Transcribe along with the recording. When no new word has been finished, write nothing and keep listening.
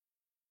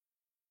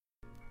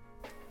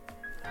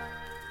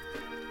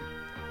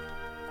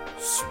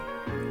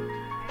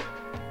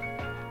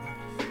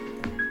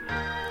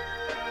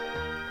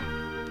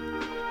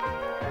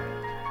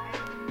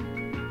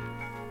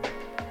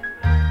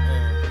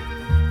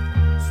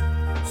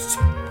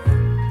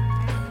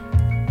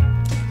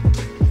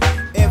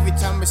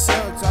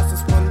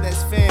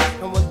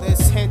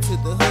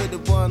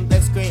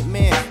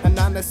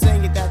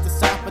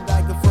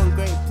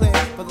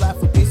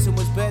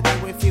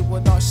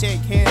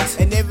greatness.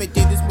 And every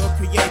day there's more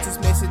creators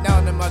missing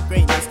out on my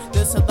greatness.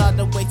 There's a lot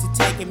of ways to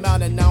take him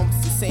out and now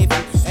it's to save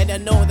him. And I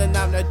know that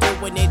I'm not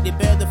doing any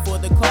better for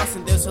the cost.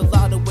 And there's a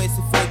lot of ways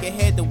to forget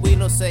ahead that we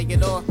don't say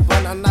it all.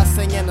 But I'm not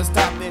saying to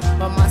stop it.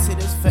 My mind said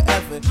it's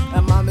forever.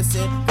 And mama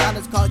said God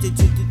has called you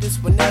to do this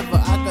whenever.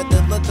 I got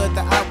the look of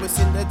the hours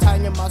in the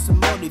time of my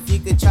motive. You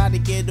could try to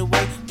get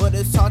away, but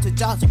it's hard to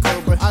dodge a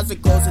cobra. As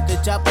it goes at the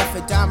job of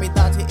a dime,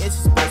 thought to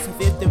it's expensive.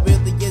 If there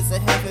really is a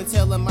heaven,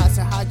 tell him I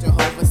said hi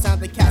Jehovah.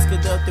 Sound the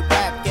casket of the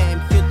rap game.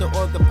 Hit the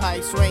organ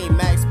pipes, rain,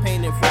 Max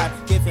Payne and rap.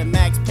 Giving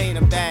Max Payne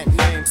a bad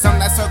name. Some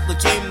nights I go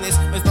dreamless,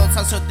 but no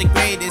times are the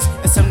greatest.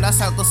 And some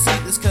nights I go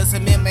sleepless, cause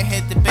I'm in my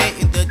head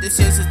debating the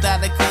decisions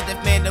that I could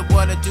have made and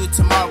what I do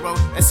tomorrow.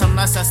 And some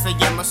nights I stay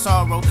in my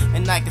sorrow,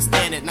 and I can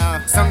stand it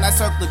now. Some nights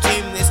I go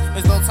dreamless,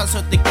 but no times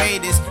are the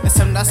greatest. And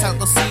some nights I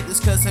go sleepless,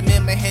 cause I'm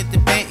in my head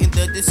debating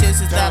the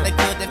decisions that I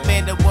could have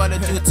made and what I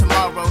do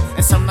tomorrow.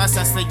 And some nights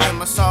I stay in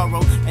my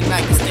sorrow, and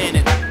I can stand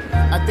it.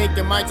 I think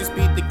it might just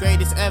be the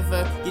greatest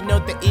ever. You know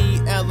the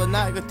E.L. and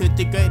I go through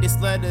the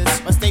greatest letters.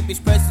 My statement's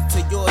present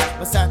to yours.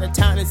 My side of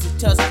town is a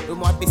touch. We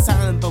might be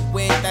silent, but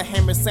when that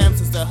hammer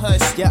slams, it's a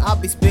hush. Yeah, I'll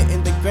be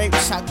spitting the great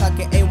shot clock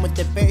and aim with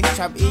the bass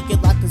chop. Eager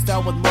like a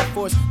star with more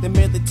force. The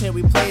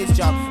military plays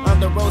job. On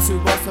the roads who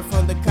rolls up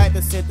from the kite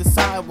that's in the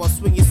sidewalk.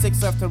 Swinging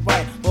six left and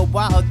right. But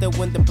wilder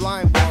when the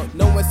blind walk.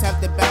 No one's have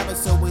the battle,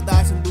 so we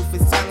lie and move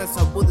in silence.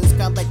 Our bullets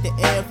got like the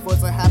Air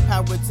Force. I have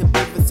power to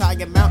move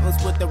inside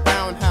mountains with the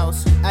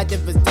roundhouse.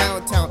 Was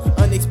downtown,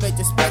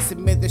 unexpected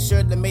specimen that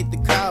sure to make the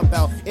crowd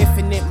bow.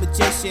 Infinite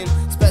magician,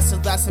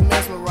 specialized and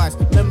mesmerized,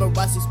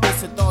 memorize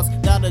expensive thoughts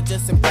that are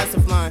just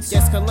impressive lines.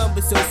 Yes,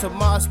 Columbus is a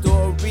my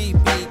story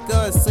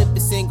begun. Slip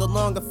and sing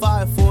along a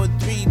 5, 4,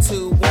 3,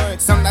 2, 1.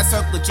 Some nights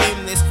I go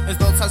dreamless, as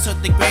no times are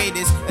the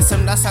greatest. And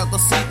some nights I go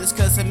sleepless,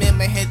 cause I'm in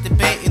my head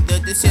debating the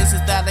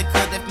decisions that I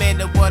could have made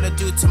and what I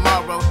do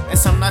tomorrow. And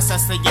some nights I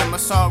stay in my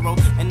sorrow,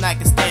 and I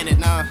can stand it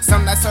now.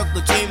 Some nights I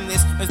go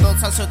dreamless, as no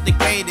times are the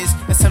greatest.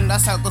 And some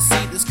nights I go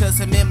sleepless, cause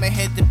I'm in my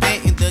head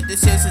debating the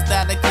decisions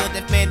that I could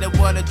have made and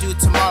what I do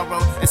tomorrow.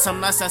 And some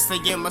nights I stay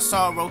in my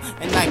sorrow,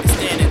 and I can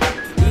stand it.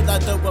 Eli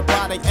the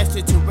robotic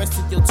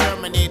extraterrestrial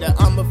terminator.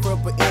 I'm a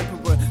verbal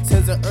emperor,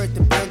 sends the earth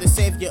to build the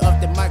savior of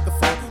the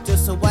microphone,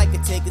 just so I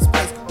can take his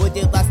place. With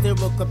their last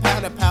lyrical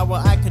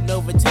power, I can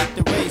overtake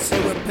the race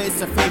and replace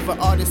a favorite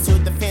artist to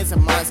the fans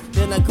of mine.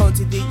 Then I go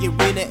to the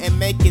arena and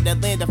make it a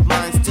land of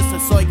mines. Just a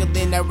soil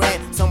in I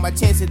ran, so my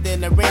chance and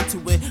then I ran to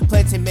it.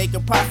 Plan to make a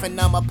profit,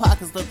 now my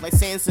pockets look like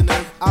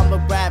Samsonite. I'm a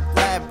rap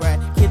grab rat,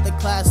 kid the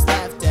class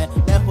laughed at.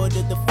 That hood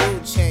of the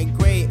food chain,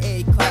 grade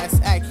A class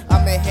act.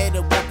 I'm ahead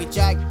of walking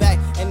jack back,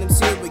 and I'm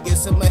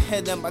serious. I'm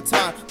ahead of my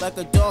time, like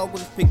a dog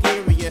with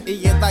Pygiria.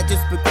 Your life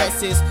just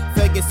progresses,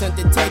 figures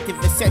undetected.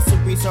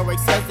 Accessories are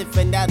excessive,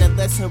 and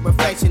adolescent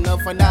reflection of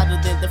another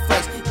than the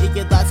flesh.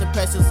 Your lives are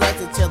precious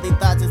less until he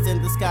dodges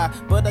in the sky.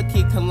 But I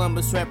keep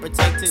Columbus rep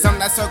protected. Some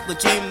nights I go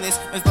dreamless,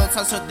 as no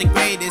times are the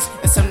greatest.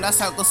 And some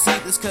nights I go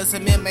sleepless, cause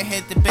I'm in my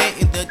head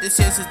debating the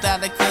decisions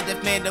that I could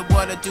have made and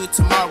what I do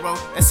tomorrow.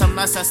 And some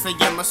nights I stay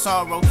in my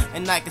sorrow,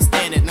 and I can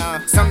stand it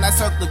now. Some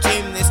nights I go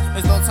dreamless,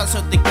 as no times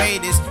are the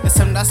greatest. And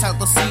some nights I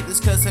go sleepless,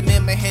 cause I'm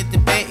in my head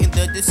debating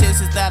the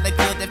decisions that I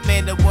could have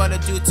made and what I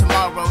do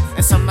tomorrow.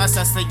 And some nights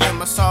I stay in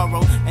my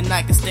sorrow, and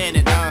I can stand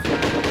it now.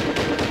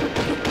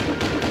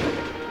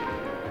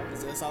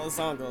 That's how the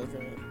song goes,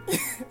 man.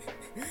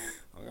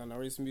 I don't got no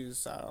recent music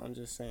style, I'm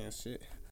just saying shit.